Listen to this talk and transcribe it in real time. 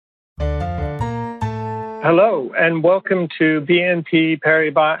Hello, and welcome to BNP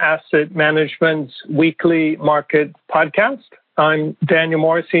Paribas Asset Management's weekly market podcast. I'm Daniel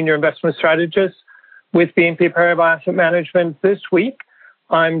Moore, Senior Investment Strategist with BNP Paribas Asset Management. This week,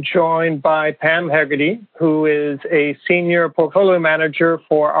 I'm joined by Pam Hegarty, who is a Senior Portfolio Manager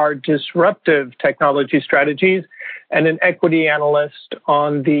for our disruptive technology strategies and an equity analyst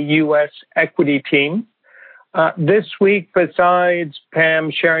on the U.S. equity team. This week, besides Pam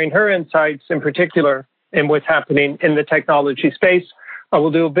sharing her insights in particular in what's happening in the technology space, I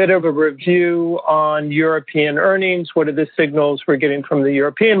will do a bit of a review on European earnings. What are the signals we're getting from the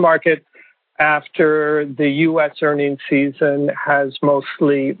European market after the U.S. earnings season has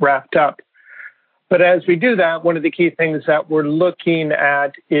mostly wrapped up? But as we do that, one of the key things that we're looking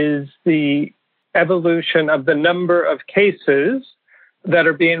at is the evolution of the number of cases that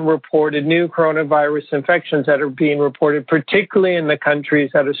are being reported, new coronavirus infections that are being reported, particularly in the countries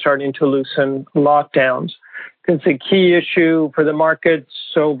that are starting to loosen lockdowns. Because the key issue for the markets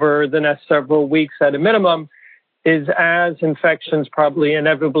over the next several weeks at a minimum is, as infections probably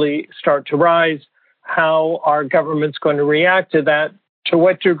inevitably start to rise, how are governments going to react to that? To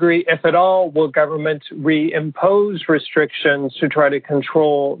what degree, if at all, will governments reimpose restrictions to try to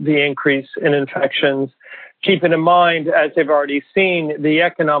control the increase in infections? Keeping in mind, as they've already seen, the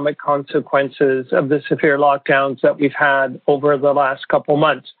economic consequences of the severe lockdowns that we've had over the last couple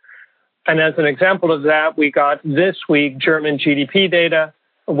months. And as an example of that, we got this week German GDP data,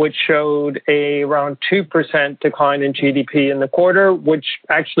 which showed around 2% decline in GDP in the quarter, which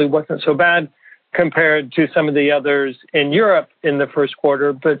actually wasn't so bad compared to some of the others in Europe in the first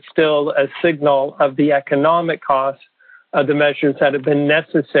quarter, but still a signal of the economic costs of the measures that have been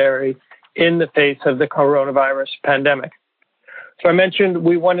necessary in the face of the coronavirus pandemic. So I mentioned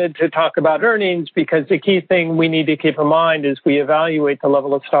we wanted to talk about earnings because the key thing we need to keep in mind as we evaluate the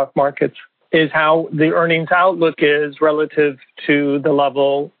level of stock markets is how the earnings outlook is relative to the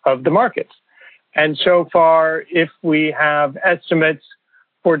level of the markets. And so far, if we have estimates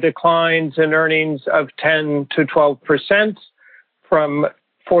for declines in earnings of 10 to 12% from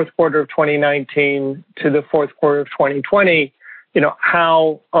fourth quarter of 2019 to the fourth quarter of 2020,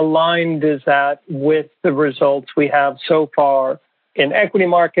 how aligned is that with the results we have so far in equity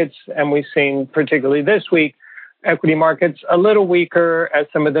markets? And we've seen, particularly this week, equity markets a little weaker as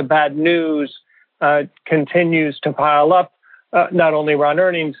some of the bad news continues to pile up, not only around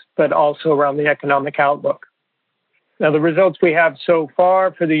earnings, but also around the economic outlook. Now, the results we have so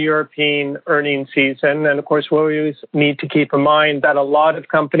far for the European earnings season, and of course, we always need to keep in mind that a lot of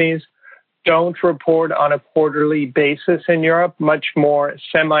companies don't report on a quarterly basis in Europe, much more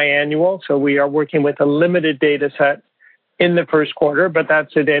semi-annual. So we are working with a limited data set in the first quarter, but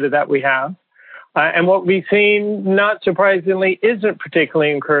that's the data that we have. And what we've seen, not surprisingly, isn't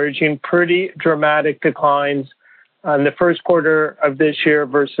particularly encouraging. Pretty dramatic declines in the first quarter of this year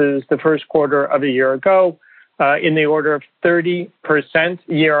versus the first quarter of a year ago, in the order of 30%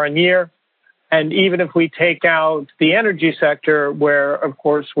 year on year. And even if we take out the energy sector, where, of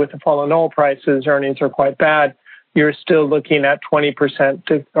course, with the fall in oil prices, earnings are quite bad, you're still looking at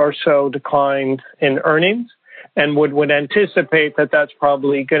 20% or so declines in earnings, and would anticipate that that's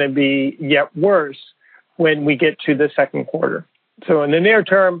probably going to be yet worse when we get to the second quarter. So in the near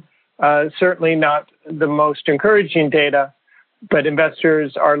term, certainly not the most encouraging data, but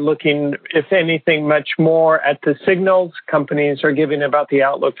investors are looking, if anything, much more at the signals companies are giving about the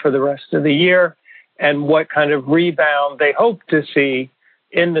outlook for the rest of the year and what kind of rebound they hope to see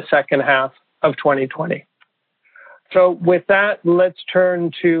in the second half of 2020. So with that, let's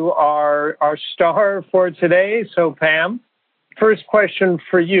turn to our star for today. So Pam, first question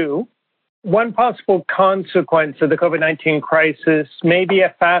for you. One possible consequence of the COVID-19 crisis may be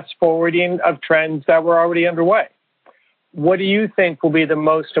a fast forwarding of trends that were already underway. What do you think will be the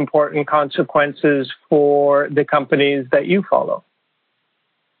most important consequences for the companies that you follow?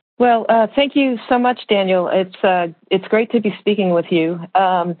 Well, thank you so much, Daniel. It's great to be speaking with you.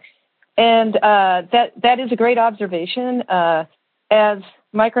 And that is a great observation. As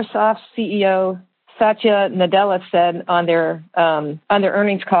Microsoft CEO Satya Nadella said on their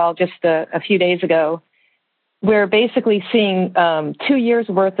earnings call just a few days ago, we're basically seeing 2 years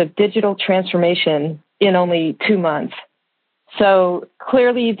worth of digital transformation in only 2 months. So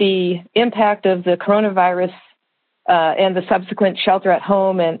clearly the impact of the coronavirus and the subsequent shelter at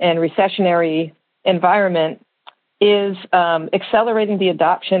home and recessionary environment is accelerating the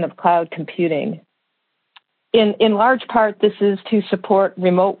adoption of cloud computing. In large part, this is to support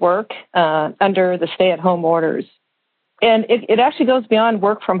remote work under the stay-at-home orders. And it actually goes beyond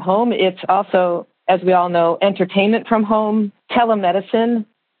work from home. It's also, as we all know, entertainment from home, telemedicine,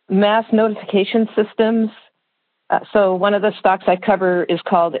 mass notification systems. So one of the stocks I cover is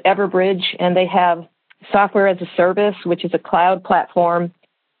called Everbridge, and they have software as a service, which is a cloud platform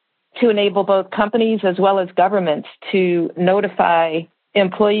to enable both companies as well as governments to notify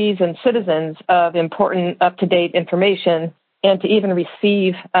employees and citizens of important up-to-date information and to even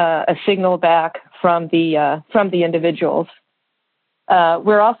receive a signal back from the individuals.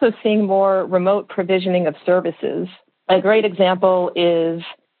 We're also seeing more remote provisioning of services. A great example is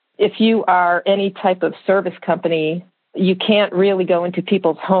if you are any type of service company, you can't really go into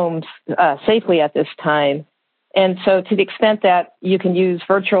people's homes safely at this time. And so to the extent that you can use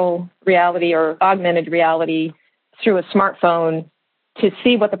virtual reality or augmented reality through a smartphone to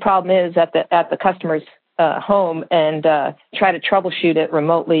see what the problem is at the customer's home and try to troubleshoot it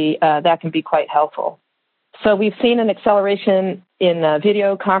remotely, that can be quite helpful. So we've seen an acceleration in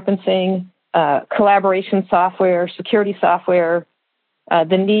video conferencing, collaboration software, security software,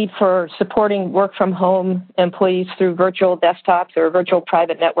 the need for supporting work from home employees through virtual desktops or virtual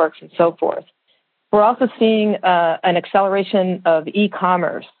private networks and so forth. We're also seeing an acceleration of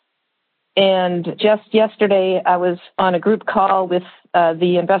e-commerce. And just yesterday, I was on a group call with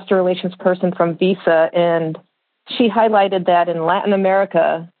the investor relations person from Visa, and she highlighted that in Latin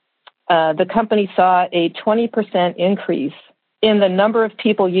America, the company saw a 20% increase in the number of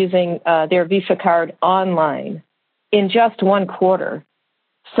people using their Visa card online in just one quarter.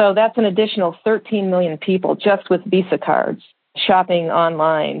 So that's an additional 13 million people just with Visa cards shopping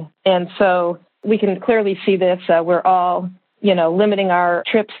online. And so we can clearly see this. We're all, limiting our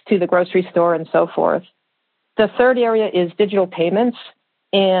trips to the grocery store and so forth. The third area is digital payments.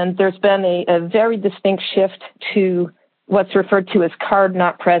 And there's been a very distinct shift to what's referred to as card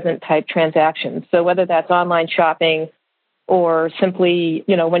not present type transactions. So whether that's online shopping or simply,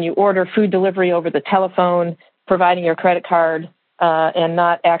 when you order food delivery over the telephone, providing your credit card and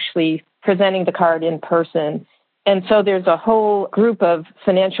not actually presenting the card in person. And so there's a whole group of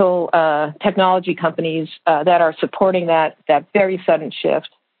financial technology companies that are supporting that very sudden shift.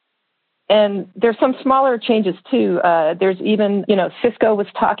 And there's some smaller changes too. There's even, Cisco was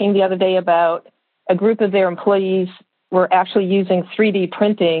talking the other day about a group of their employees were actually using 3D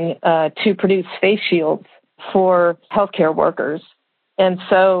printing to produce face shields for healthcare workers. And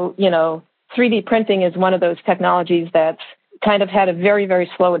so, 3D printing is one of those technologies that's kind of had a very, very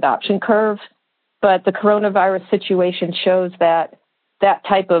slow adoption curve. But the coronavirus situation shows that that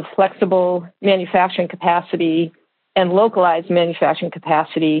type of flexible manufacturing capacity and localized manufacturing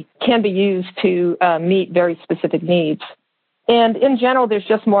capacity can be used to meet very specific needs. And in general, there's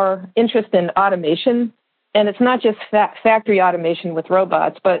just more interest in automation. And it's not just factory automation with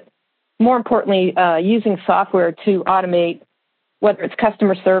robots, but more importantly, using software to automate whether it's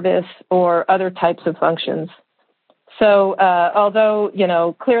customer service or other types of functions. So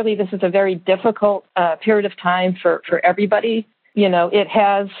although, clearly this is a very difficult period of time for everybody, it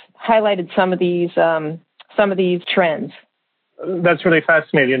has highlighted some of these trends. That's really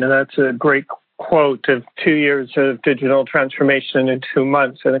fascinating. And that's a great quote of 2 years of digital transformation in 2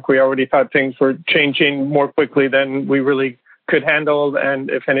 months. I think we already thought things were changing more quickly than we really could handle. And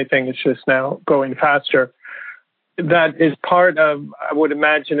if anything, it's just now going faster. That is part of, I would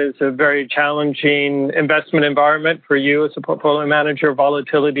imagine, is a very challenging investment environment for you as a portfolio manager,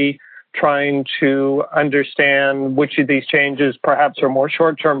 volatility, trying to understand which of these changes perhaps are more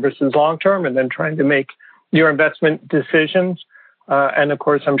short-term versus long-term, and then trying to make your investment decisions. And of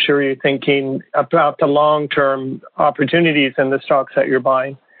course, I'm sure you're thinking about the long-term opportunities in the stocks that you're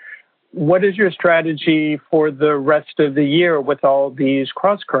buying. What is your strategy for the rest of the year with all these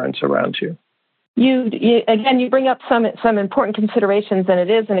cross currents around you? You bring up some important considerations, and it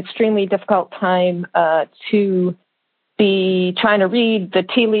is an extremely difficult time to be trying to read the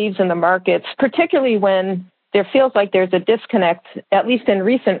tea leaves in the markets, particularly when there feels like there's a disconnect, at least in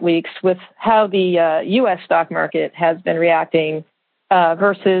recent weeks, with how the U.S. stock market has been reacting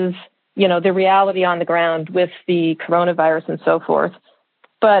versus, the reality on the ground with the coronavirus and so forth.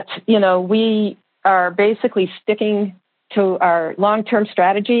 But, we are basically sticking to our long-term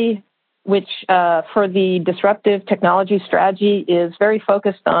strategy, which for the disruptive technology strategy is very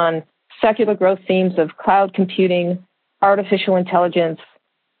focused on secular growth themes of cloud computing, artificial intelligence,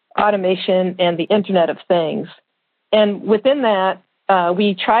 automation, and the Internet of Things. And within that,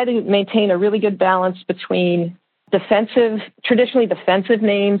 we try to maintain a really good balance between traditionally defensive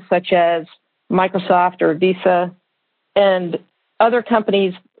names such as Microsoft or Visa, and other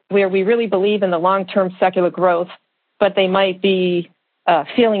companies where we really believe in the long-term secular growth, but they might be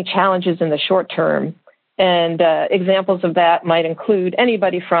feeling challenges in the short term. And examples of that might include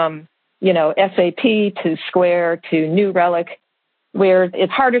anybody from, SAP to Square to New Relic. where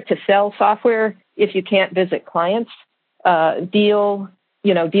it's harder to sell software if you can't visit clients. Deal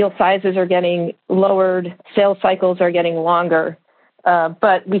sizes are getting lowered, sales cycles are getting longer,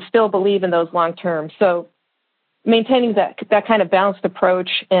 but we still believe in those long term. So maintaining that kind of balanced approach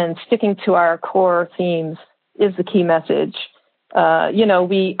and sticking to our core themes is the key message.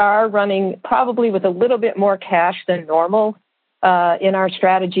 We are running probably with a little bit more cash than normal in our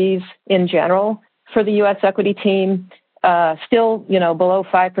strategies in general for the U.S. equity team. Still, below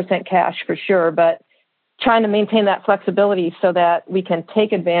 5% cash for sure, but trying to maintain that flexibility so that we can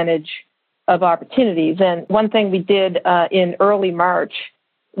take advantage of opportunities. And one thing we did in early March,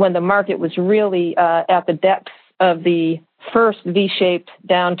 when the market was really at the depths of the first V-shaped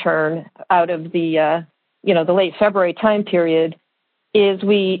downturn out of the late February time period, is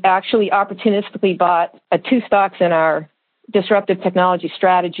we actually opportunistically bought 2 stocks in our disruptive technology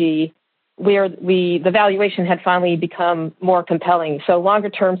strategy where the valuation had finally become more compelling. So longer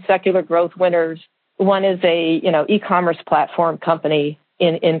term secular growth winners. One is a e-commerce platform company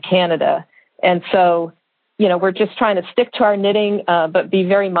in Canada. And so, we're just trying to stick to our knitting, but be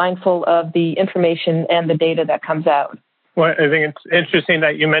very mindful of the information and the data that comes out. Well, I think it's interesting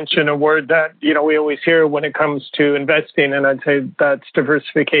that you mentioned a word that, we always hear when it comes to investing, and I'd say that's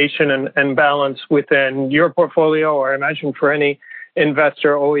diversification and balance within your portfolio, or I imagine for any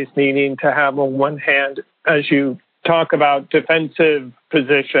investor always needing to have on one hand, as you talk about defensive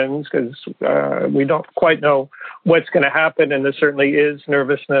positions, because we don't quite know what's going to happen, and there certainly is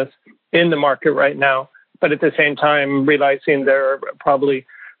nervousness in the market right now. But at the same time, realizing there are probably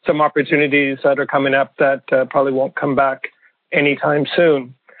some opportunities that are coming up that probably won't come back anytime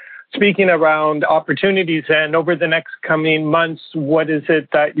soon. Speaking around opportunities, and over the next coming months, what is it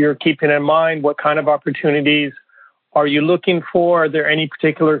that you're keeping in mind? What kind of opportunities are you looking for? Are there any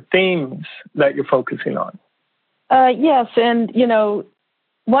particular themes that you're focusing on? Yes. And,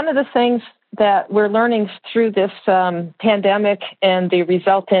 one of the things that we're learning through this pandemic and the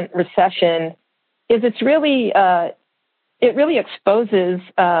resultant recession is it really exposes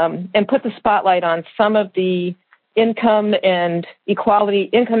and puts a spotlight on some of the income inequality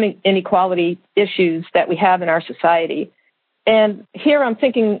issues that we have in our society. And here I'm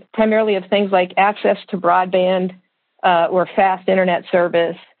thinking primarily of things like access to broadband or fast internet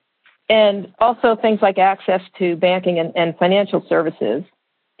service, and also things like access to banking and financial services.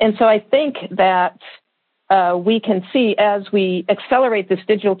 And so I think that we can see as we accelerate this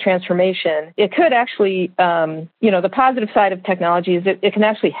digital transformation, it could actually, the positive side of technology is it can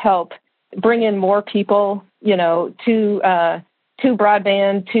actually help bring in more people, to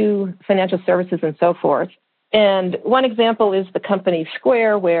broadband, to financial services, and so forth. And one example is the company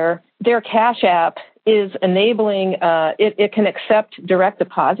Square, where their Cash App is enabling, it can accept direct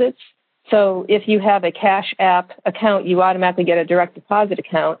deposits. So if you have a Cash App account, you automatically get a direct deposit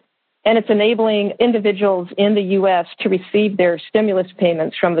account. And it's enabling individuals in the U.S. to receive their stimulus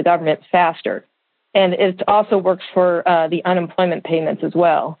payments from the government faster. And it also works for the unemployment payments as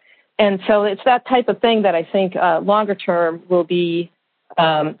well. And so it's that type of thing that I think longer term will be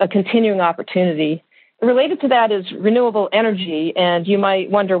a continuing opportunity. Related to that is renewable energy. And you might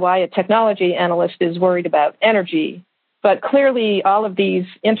wonder why a technology analyst is worried about energy. But clearly, all of these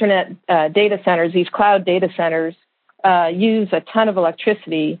internet data centers, these cloud data centers, use a ton of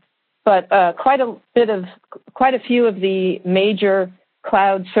electricity. But quite a few of the major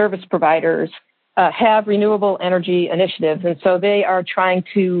cloud service providers have renewable energy initiatives, and so they are trying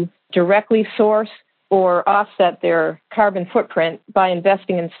to directly source or offset their carbon footprint by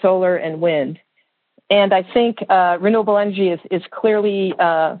investing in solar and wind. And I think renewable energy is clearly,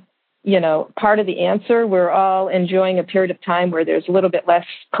 part of the answer. We're all enjoying a period of time where there's a little bit less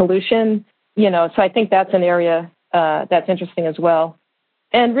pollution, so I think that's an area that's interesting as well.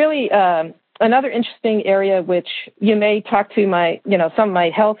 And really, another interesting area, which you may talk to some of my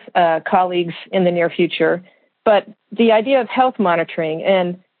health colleagues in the near future, but the idea of health monitoring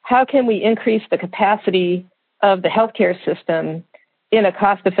and how can we increase the capacity of the healthcare system in a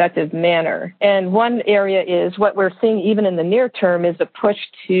cost-effective manner. And one area is what we're seeing even in the near term is a push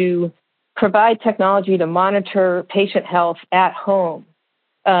to provide technology to monitor patient health at home,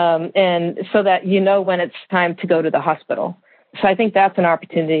 and so that when it's time to go to the hospital. So I think that's an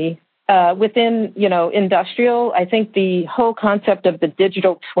opportunity. Within, industrial, I think the whole concept of the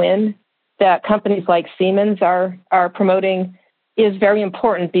digital twin that companies like Siemens are promoting is very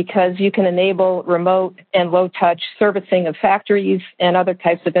important because you can enable remote and low-touch servicing of factories and other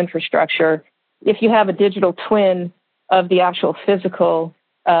types of infrastructure if you have a digital twin of the actual physical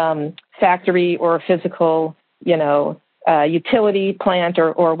factory or physical, utility plant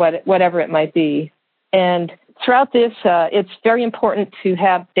or whatever it might be. And throughout this, it's very important to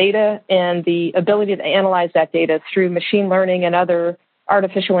have data and the ability to analyze that data through machine learning and other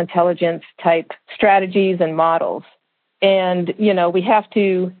artificial intelligence type strategies and models. And, we have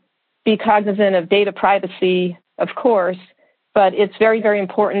to be cognizant of data privacy, of course, but it's very, very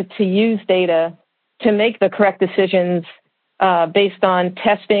important to use data to make the correct decisions based on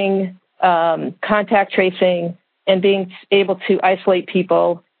testing, contact tracing, and being able to isolate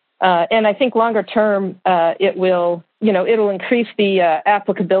people. And I think longer term, it'll increase the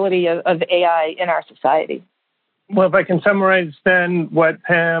applicability of AI in our society. Well, if I can summarize then what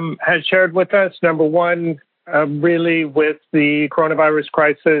Pam has shared with us, number one, really with the coronavirus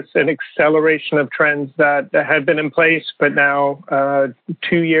crisis, an acceleration of trends that had been in place, but now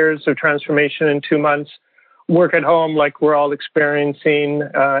 2 years of transformation in 2 months. Work at home, like we're all experiencing,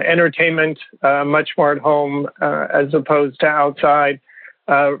 entertainment much more at home as opposed to outside,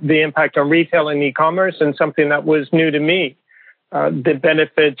 the impact on retail and e-commerce, and something that was new to me, the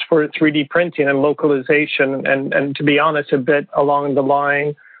benefits for 3D printing and localization, and to be honest, a bit along the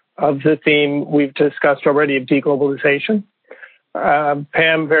line of the theme we've discussed already of deglobalization.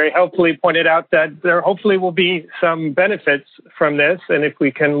 Pam very helpfully pointed out that there hopefully will be some benefits from this, and if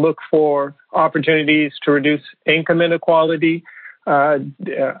we can look for opportunities to reduce income inequality,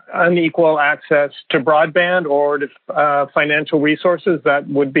 unequal access to broadband or to financial resources, that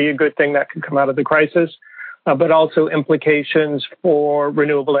would be a good thing that could come out of the crisis, but also implications for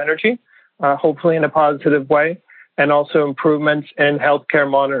renewable energy, hopefully in a positive way, and also improvements in healthcare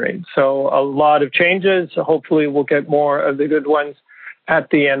monitoring. So a lot of changes. Hopefully we'll get more of the good ones at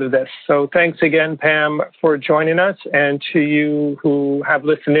the end of this. So thanks again, Pam, for joining us, and to you who have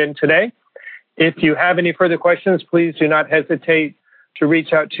listened in today. If you have any further questions, please do not hesitate to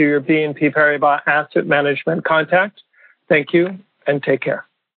reach out to your BNP Paribas Asset Management contact. Thank you, and take care.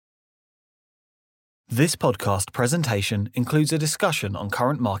 This podcast presentation includes a discussion on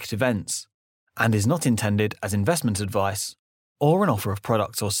current market events and is not intended as investment advice or an offer of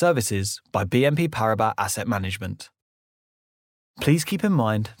products or services by BNP Paribas Asset Management. Please keep in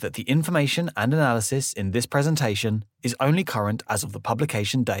mind that the information and analysis in this presentation is only current as of the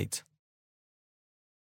publication date.